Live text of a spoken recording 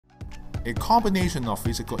A combination of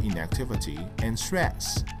physical inactivity and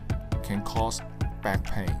stress can cause back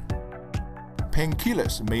pain.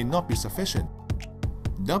 Painkillers may not be sufficient.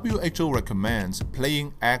 WHO recommends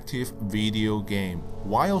playing active video game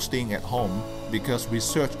while staying at home because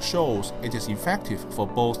research shows it is effective for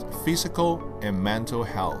both physical and mental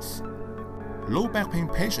health. Low back pain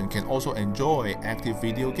patients can also enjoy active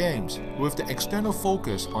video games with the external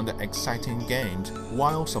focus on the exciting games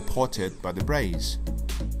while supported by the brace.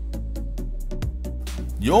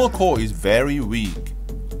 Your core is very weak.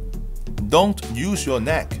 Don't use your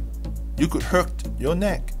neck. You could hurt your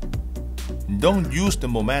neck. Don't use the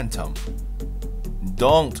momentum.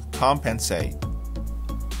 Don't compensate.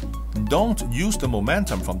 Don't use the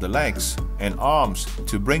momentum from the legs and arms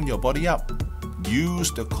to bring your body up.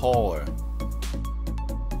 Use the core.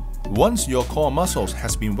 Once your core muscles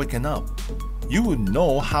has been waken up, you will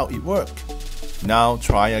know how it works. Now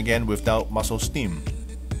try again without muscle steam.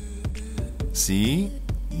 See?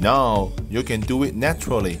 Now you can do it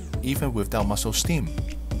naturally even without muscle steam.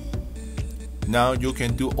 Now you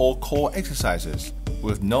can do all core exercises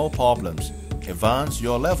with no problems. Advance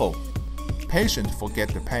your level. Patients forget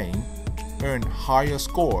the pain, earn higher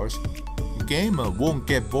scores. Gamer won't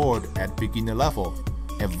get bored at beginner level.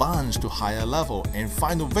 Advance to higher level and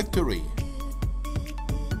final victory.